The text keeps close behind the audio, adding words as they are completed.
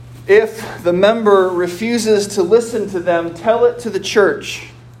If the member refuses to listen to them, tell it to the church.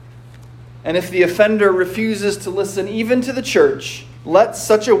 And if the offender refuses to listen even to the church, let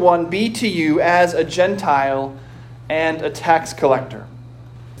such a one be to you as a Gentile and a tax collector.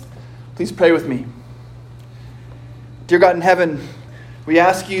 Please pray with me. Dear God in heaven, we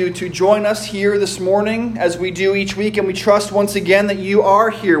ask you to join us here this morning as we do each week, and we trust once again that you are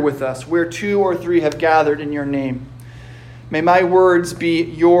here with us where 2 or 3 have gathered in your name. May my words be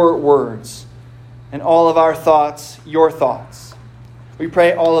your words, and all of our thoughts your thoughts. We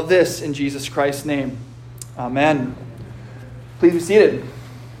pray all of this in Jesus Christ's name. Amen. Please be seated.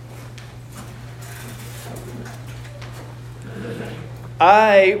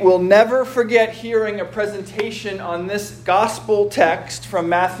 I will never forget hearing a presentation on this gospel text from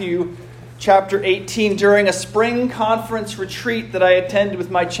Matthew chapter 18 during a spring conference retreat that I attended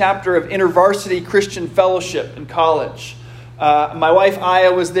with my chapter of InterVarsity Christian Fellowship in college. My wife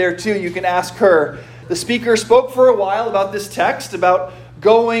Aya was there too. You can ask her. The speaker spoke for a while about this text, about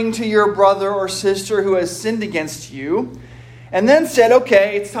going to your brother or sister who has sinned against you, and then said,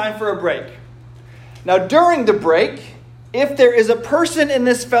 okay, it's time for a break. Now during the break, if there is a person in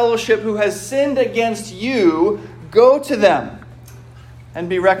this fellowship who has sinned against you, go to them and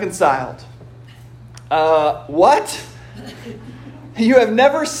be reconciled. What? You have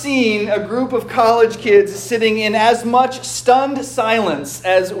never seen a group of college kids sitting in as much stunned silence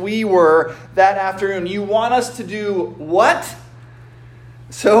as we were that afternoon. You want us to do what?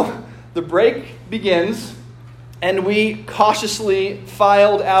 So the break begins, and we cautiously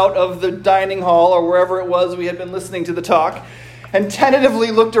filed out of the dining hall or wherever it was we had been listening to the talk and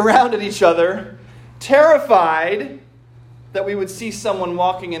tentatively looked around at each other, terrified that we would see someone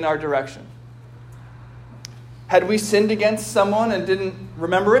walking in our direction. Had we sinned against someone and didn't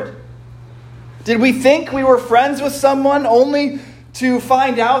remember it? Did we think we were friends with someone only to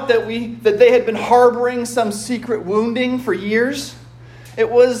find out that they had been harboring some secret wounding for years? It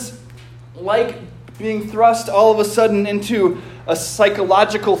was like being thrust all of a sudden into a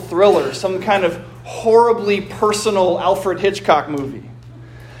psychological thriller, some kind of horribly personal Alfred Hitchcock movie.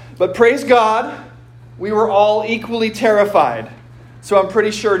 But praise God, we were all equally terrified. So I'm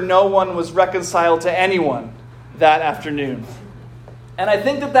pretty sure no one was reconciled to anyone that afternoon. And I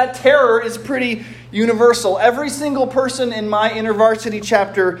think that terror is pretty universal. Every single person in my InterVarsity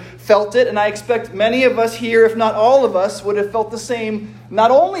chapter felt it, and I expect many of us here, if not all of us, would have felt the same, not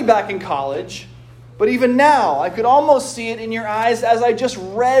only back in college, but even now. I could almost see it in your eyes as I just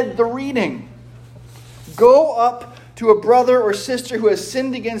read the reading. Go up to a brother or sister who has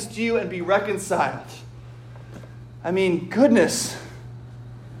sinned against you and be reconciled. I mean, goodness.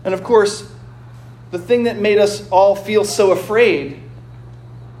 And of course, the thing that made us all feel so afraid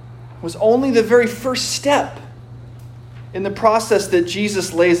was only the very first step in the process that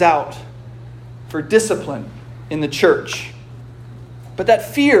Jesus lays out for discipline in the church. But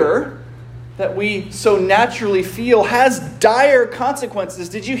that fear that we so naturally feel has dire consequences.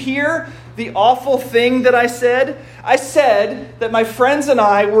 Did you hear the awful thing that I said? I said that my friends and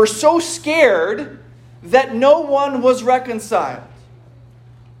I were so scared that no one was reconciled.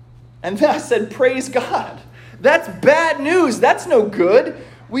 And then I said, praise God. That's bad news. That's no good.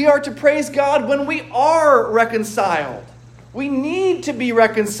 We are to praise God when we are reconciled. We need to be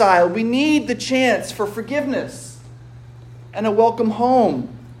reconciled. We need the chance for forgiveness and a welcome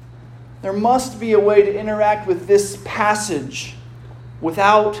home. There must be a way to interact with this passage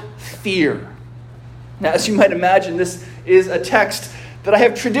without fear. Now, as you might imagine, this is a text that I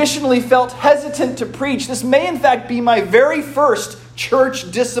have traditionally felt hesitant to preach. This may, in fact, be my very first church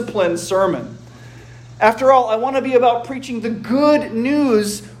discipline sermon. After all, I want to be about preaching the good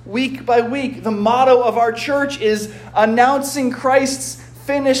news week by week. The motto of our church is announcing Christ's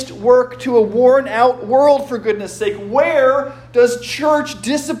finished work to a worn-out world, for goodness sake. Where does church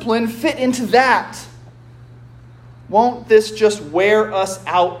discipline fit into that? Won't this just wear us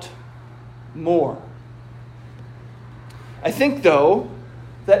out more? I think, though,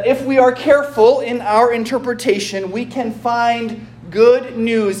 that if we are careful in our interpretation, we can find good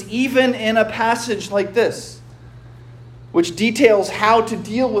news even in a passage like this, which details how to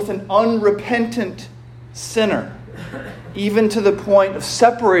deal with an unrepentant sinner, even to the point of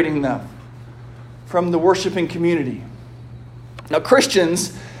separating them from the worshiping community. Now,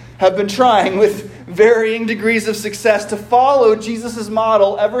 Christians have been trying with varying degrees of success to follow Jesus'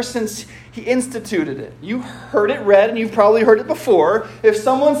 model ever since he instituted it. You heard it read, and you've probably heard it before. If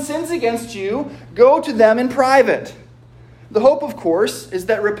someone sins against you, go to them in private. The hope, of course, is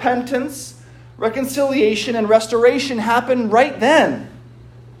that repentance, reconciliation, and restoration happen right then.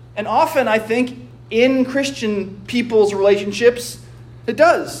 And often, I think, in Christian people's relationships, it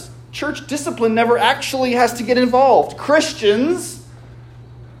does. church discipline never actually has to get involved. Christians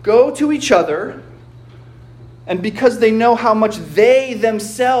go to each other, and because they know how much they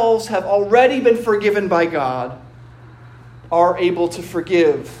themselves have already been forgiven by God, are able to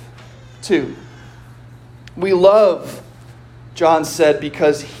forgive too. We love, John said,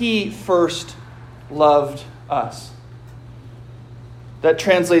 because he first loved us. That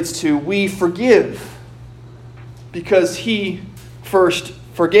translates to, we forgive because he first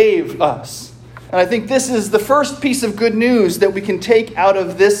forgave us. And I think this is the first piece of good news that we can take out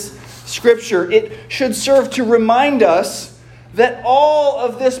of this scripture. It should serve to remind us that all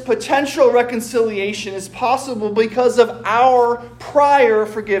of this potential reconciliation is possible because of our prior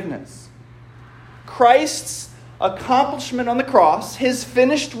forgiveness. Christ's accomplishment on the cross, his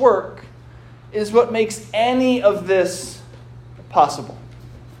finished work, is what makes any of this possible.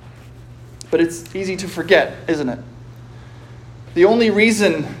 But it's easy to forget, isn't it? The only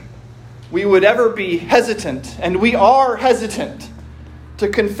reason we would ever be hesitant, and we are hesitant, to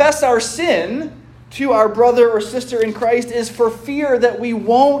confess our sin to our brother or sister in Christ is for fear that we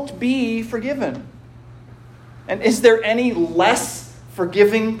won't be forgiven. And is there any less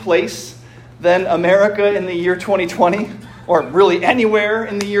forgiving place than America in the year 2020? Or really anywhere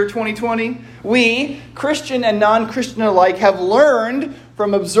in the year 2020? We, Christian and non-Christian alike, have learned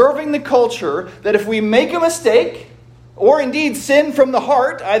from observing the culture that if we make a mistake, or indeed sin from the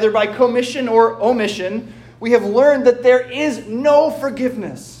heart, either by commission or omission, we have learned that there is no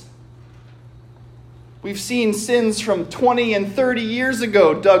forgiveness. We've seen sins from 20 and 30 years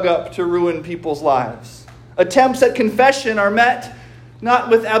ago dug up to ruin people's lives. Attempts at confession are met not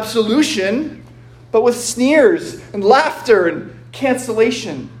with absolution, but with sneers and laughter and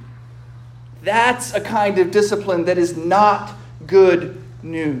cancellation. That's a kind of discipline that is not good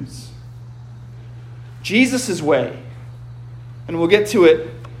news. Jesus' way, and we'll get to it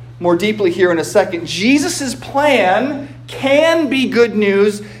more deeply here in a second, Jesus' plan can be good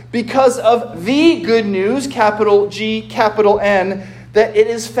news because of the good news, capital G, capital N, that it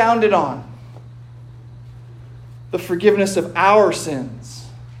is founded on. The forgiveness of our sins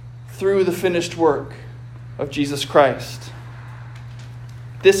through the finished work of Jesus Christ.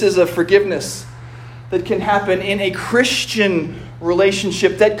 This is a forgiveness that can happen in a Christian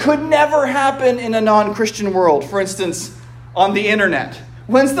relationship that could never happen in a non-Christian world. For instance, on the internet.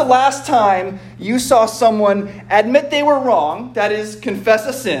 When's the last time you saw someone admit they were wrong, that is, confess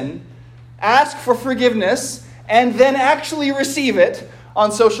a sin, ask for forgiveness, and then actually receive it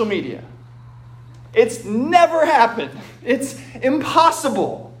on social media? It's never happened. It's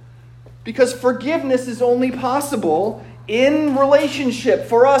impossible. Because forgiveness is only possible in relationship,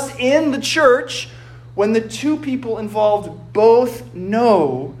 for us in the church, when the two people involved both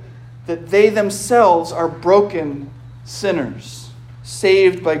know that they themselves are broken sinners,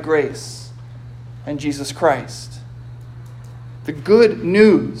 saved by grace and Jesus Christ. The good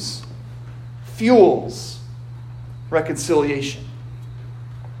news fuels reconciliation.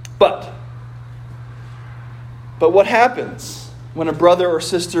 But what happens when a brother or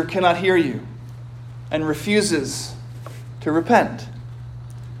sister cannot hear you and refuses to repent?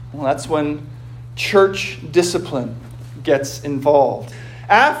 Well, that's when church discipline gets involved.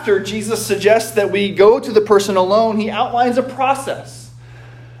 After Jesus suggests that we go to the person alone, he outlines a process.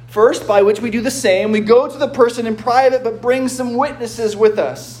 First, by which we do the same, we go to the person in private but bring some witnesses with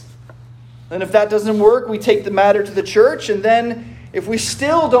us. And if that doesn't work, we take the matter to the church, and then if we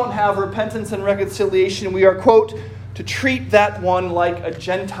still don't have repentance and reconciliation, we are, quote, to treat that one like a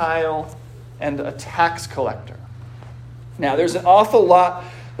Gentile and a tax collector. Now, there's an awful lot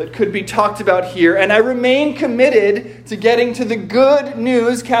that could be talked about here, and I remain committed to getting to the good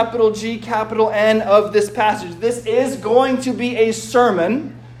news, capital G, capital N, of this passage. This is going to be a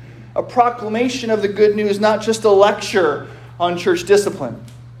sermon, a proclamation of the good news, not just a lecture on church discipline.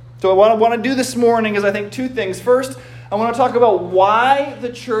 So what I want to do this morning is, I think, two things. First, I want to talk about why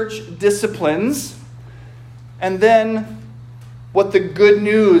the church disciplines, and then what the good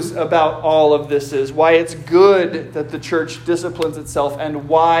news about all of this is, why it's good that the church disciplines itself, and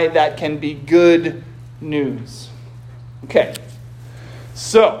why that can be good news. Okay,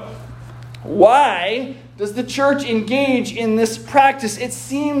 so why does the church engage in this practice? It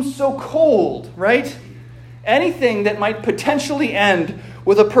seems so cold, right? Anything that might potentially end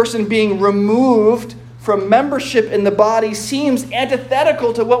with a person being removed from membership in the body seems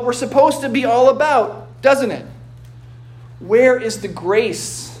antithetical to what we're supposed to be all about, doesn't it? Where is the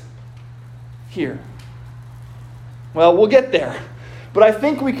grace here? Well, we'll get there. But I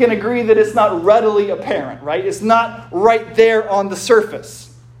think we can agree that it's not readily apparent, right? It's not right there on the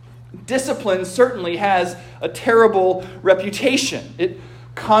surface. Discipline certainly has a terrible reputation. It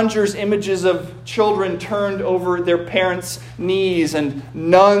conjures images of children turned over their parents' knees and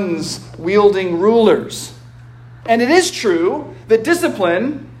nuns wielding rulers. And it is true that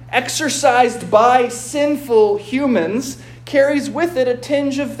discipline exercised by sinful humans carries with it a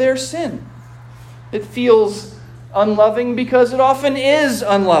tinge of their sin. It feels unloving because it often is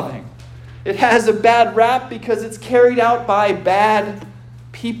unloving. It has a bad rap because it's carried out by bad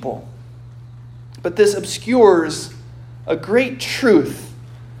people. But this obscures a great truth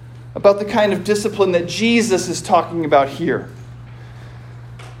about the kind of discipline that Jesus is talking about here.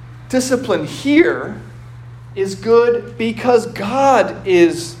 Discipline here is good because God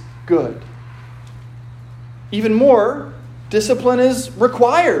is good. Even more, discipline is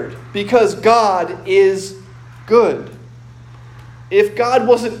required because God is good. If God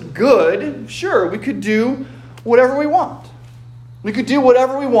wasn't good, sure, we could do whatever we want. We could do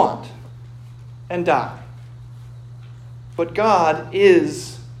whatever we want and die. But God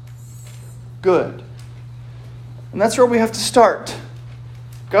is good. And that's where we have to start.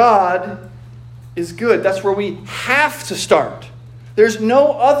 God is good. That's where we have to start. There's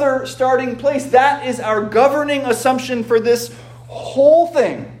no other starting place. That is our governing assumption for this whole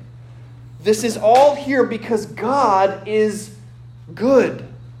thing. This is all here because God is good.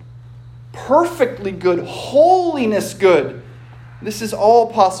 Perfectly good. Holiness good. This is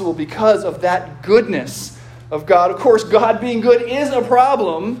all possible because of that goodness of God. Of course, God being good is a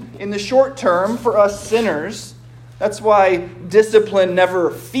problem in the short term for us sinners. That's why discipline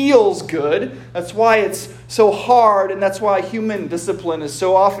never feels good. That's why it's so hard, and that's why human discipline is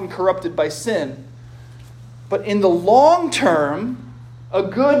so often corrupted by sin. But in the long term, a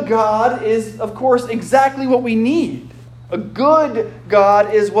good God is, of course, exactly what we need. A good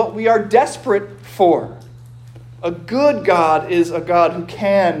God is what we are desperate for. A good God is a God who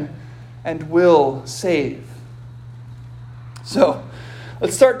can and will save. So,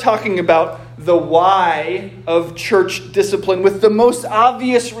 let's start talking about the why of church discipline with the most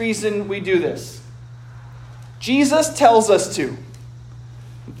obvious reason we do this. Jesus tells us to.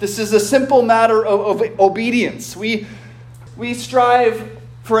 This is a simple matter of obedience. We strive,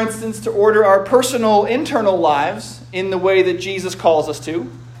 for instance, to order our personal internal lives in the way that Jesus calls us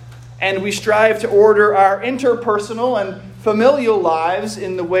to. And we strive to order our interpersonal and familial lives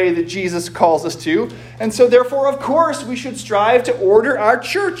in the way that Jesus calls us to. And so therefore, of course, we should strive to order our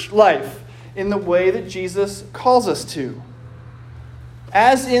church life in the way that Jesus calls us to.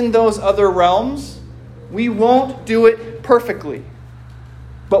 As in those other realms, we won't do it perfectly,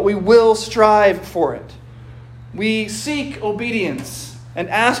 but we will strive for it. We seek obedience and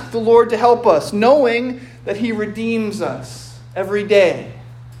ask the Lord to help us, knowing that He redeems us every day,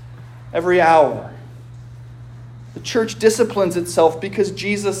 every hour. The church disciplines itself because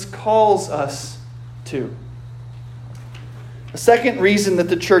Jesus calls us to. A second reason that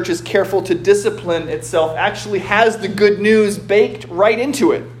the church is careful to discipline itself actually has the good news baked right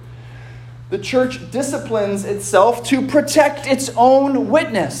into it. The church disciplines itself to protect its own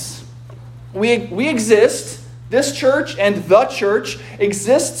witness. We exist, this church and the church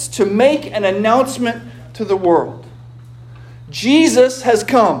exists to make an announcement to the world. Jesus has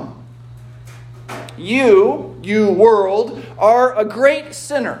come. You world, are a great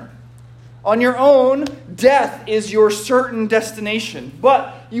sinner. On your own, death is your certain destination.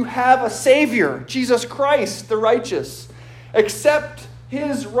 But you have a Savior, Jesus Christ, the righteous. Accept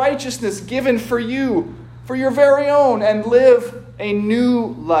His righteousness given for you, for your very own, and live a new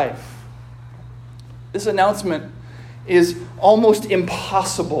life. This announcement is almost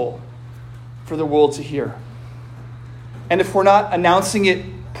impossible for the world to hear. And if we're not announcing it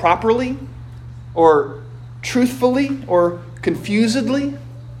properly, or truthfully, or confusedly,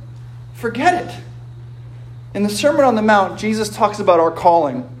 forget it. In the Sermon on the Mount, Jesus talks about our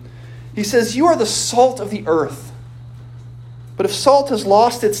calling. He says, "You are the salt of the earth. But if salt has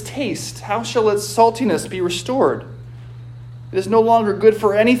lost its taste, how shall its saltiness be restored? It is no longer good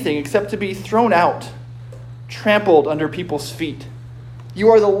for anything except to be thrown out, trampled under people's feet. You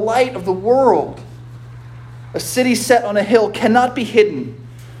are the light of the world. A city set on a hill cannot be hidden.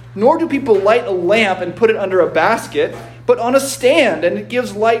 Nor do people light a lamp and put it under a basket, but on a stand, and it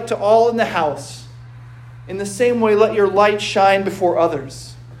gives light to all in the house. In the same way, let your light shine before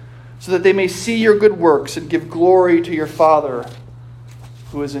others, so that they may see your good works and give glory to your Father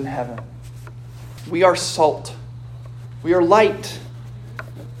who is in heaven." We are salt. We are light.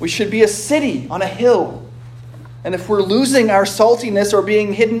 We should be a city on a hill. And if we're losing our saltiness or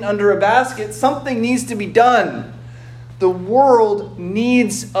being hidden under a basket, something needs to be done. The world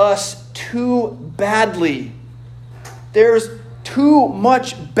needs us too badly. There's too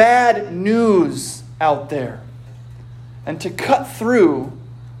much bad news out there. And to cut through,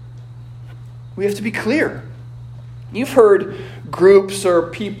 we have to be clear. You've heard groups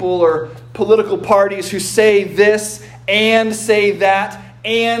or people or political parties who say this and say that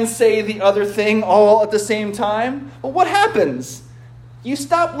and say the other thing all at the same time. Well, what happens? You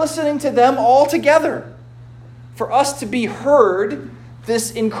stop listening to them altogether. For us to be heard, this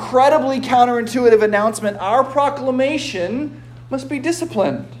incredibly counterintuitive announcement, our proclamation must be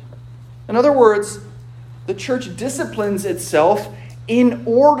disciplined. In other words, the church disciplines itself in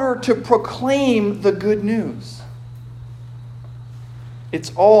order to proclaim the good news.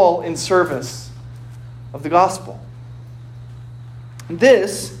 It's all in service of the gospel.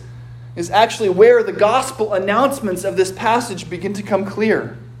 This is actually where the gospel announcements of this passage begin to come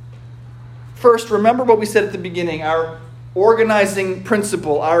clear. First, remember what we said at the beginning, our organizing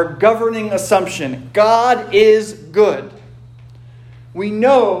principle, our governing assumption. God is good. We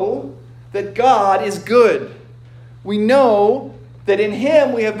know that God is good. We know that in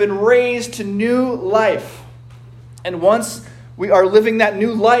Him we have been raised to new life. And once we are living that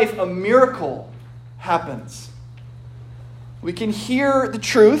new life, a miracle happens. We can hear the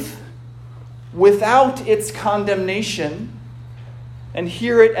truth without its condemnation and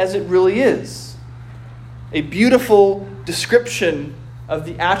hear it as it really is. A beautiful description of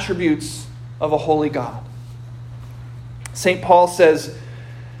the attributes of a holy God. St. Paul says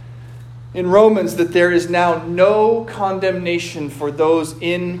in Romans that there is now no condemnation for those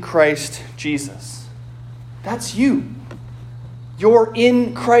in Christ Jesus. That's you. You're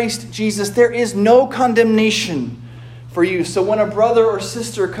in Christ Jesus. There is no condemnation for you. So when a brother or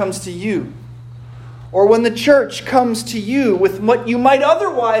sister comes to you, or when the church comes to you with what you might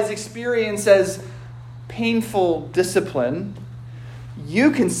otherwise experience as painful discipline, you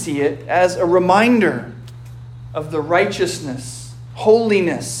can see it as a reminder of the righteousness,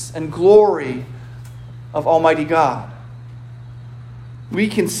 holiness, and glory of Almighty God. We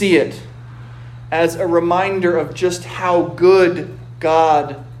can see it as a reminder of just how good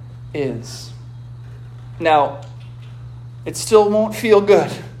God is. Now, it still won't feel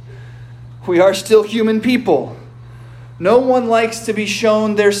good. We are still human people. No one likes to be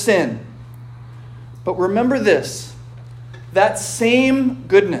shown their sin. But remember this, that same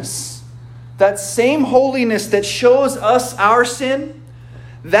goodness, that same holiness that shows us our sin,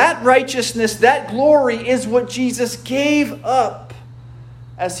 that righteousness, that glory is what Jesus gave up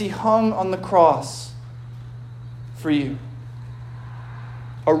as He hung on the cross for you.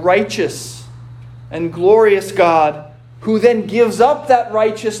 A righteous and glorious God who then gives up that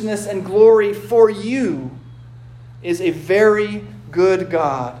righteousness and glory for you is a very good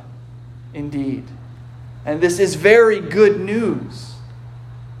God indeed. And this is very good news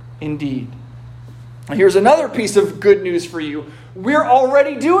indeed. And here's another piece of good news for you. We're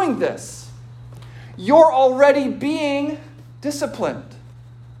already doing this. You're already being disciplined.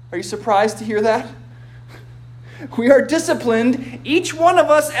 Are you surprised to hear that? We are disciplined, each one of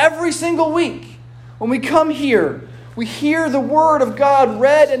us, every single week. When we come here, we hear the Word of God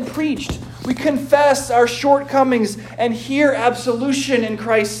read and preached. We confess our shortcomings and hear absolution in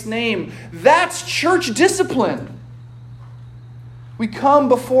Christ's name. That's church discipline. We come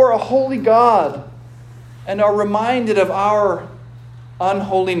before a holy God and are reminded of our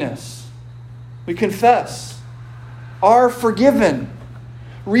unholiness. We confess, are forgiven,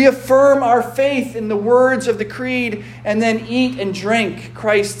 reaffirm our faith in the words of the creed, and then eat and drink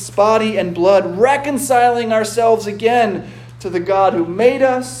Christ's body and blood, reconciling ourselves again to the God who made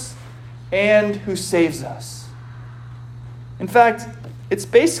us and who saves us. In fact, it's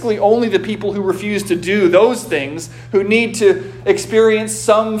basically only the people who refuse to do those things who need to experience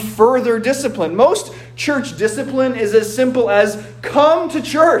some further discipline. Most church discipline is as simple as come to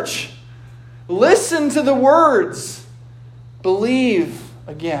church, listen to the words, believe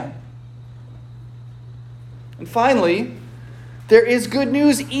again. And finally, there is good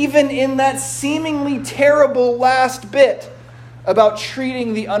news even in that seemingly terrible last bit about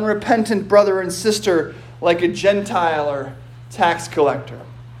treating the unrepentant brother and sister like a Gentile or tax collector.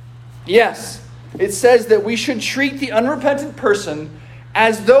 Yes, it says that we should treat the unrepentant person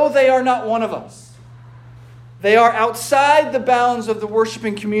as though they are not one of us. They are outside the bounds of the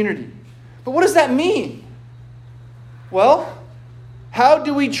worshiping community. But what does that mean? Well, how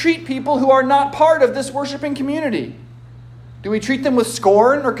do we treat people who are not part of this worshiping community? Do we treat them with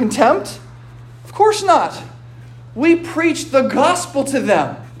scorn or contempt? Of course not. We preach the gospel to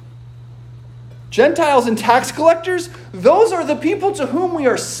them. Gentiles and tax collectors, those are the people to whom we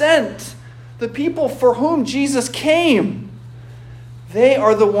are sent, the people for whom Jesus came. They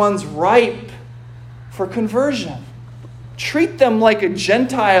are the ones ripe for conversion. Treat them like a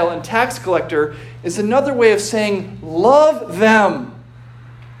Gentile and tax collector is another way of saying love them.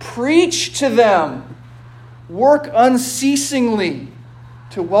 preach to them. Work unceasingly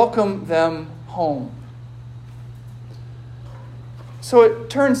to welcome them home. So it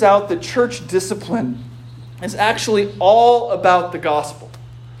turns out that church discipline is actually all about the gospel.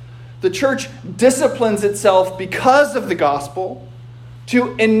 The church disciplines itself because of the gospel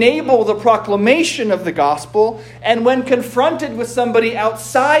to enable the proclamation of the gospel, and when confronted with somebody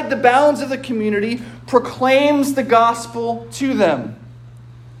outside the bounds of the community, proclaims the gospel to them.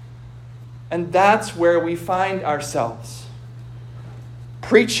 And that's where we find ourselves.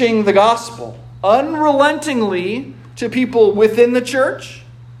 Preaching the gospel unrelentingly to people within the church,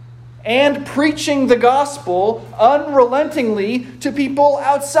 and preaching the gospel unrelentingly to people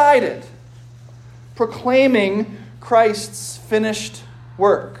outside it. Proclaiming Christ's finished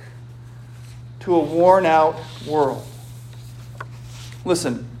work to a worn-out world.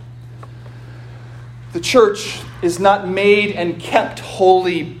 Listen, the church is not made and kept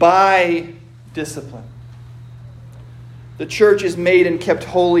holy by discipline. The church is made and kept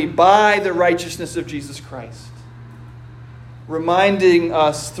holy by the righteousness of Jesus Christ, reminding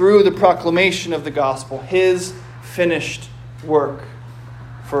us through the proclamation of the gospel, his finished work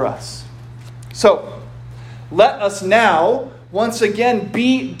for us. So, let us now once again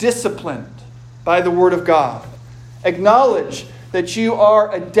be disciplined by the word of God. Acknowledge that you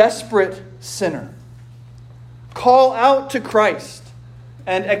are a desperate sinner. Call out to Christ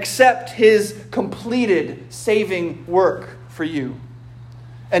and accept his completed saving work for you.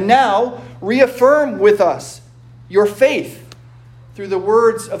 And now, reaffirm with us your faith through the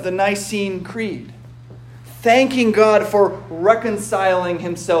words of the Nicene Creed, thanking God for reconciling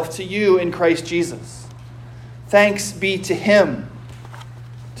himself to you in Christ Jesus. Thanks be to him,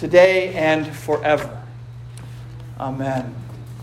 today and forever. Amen.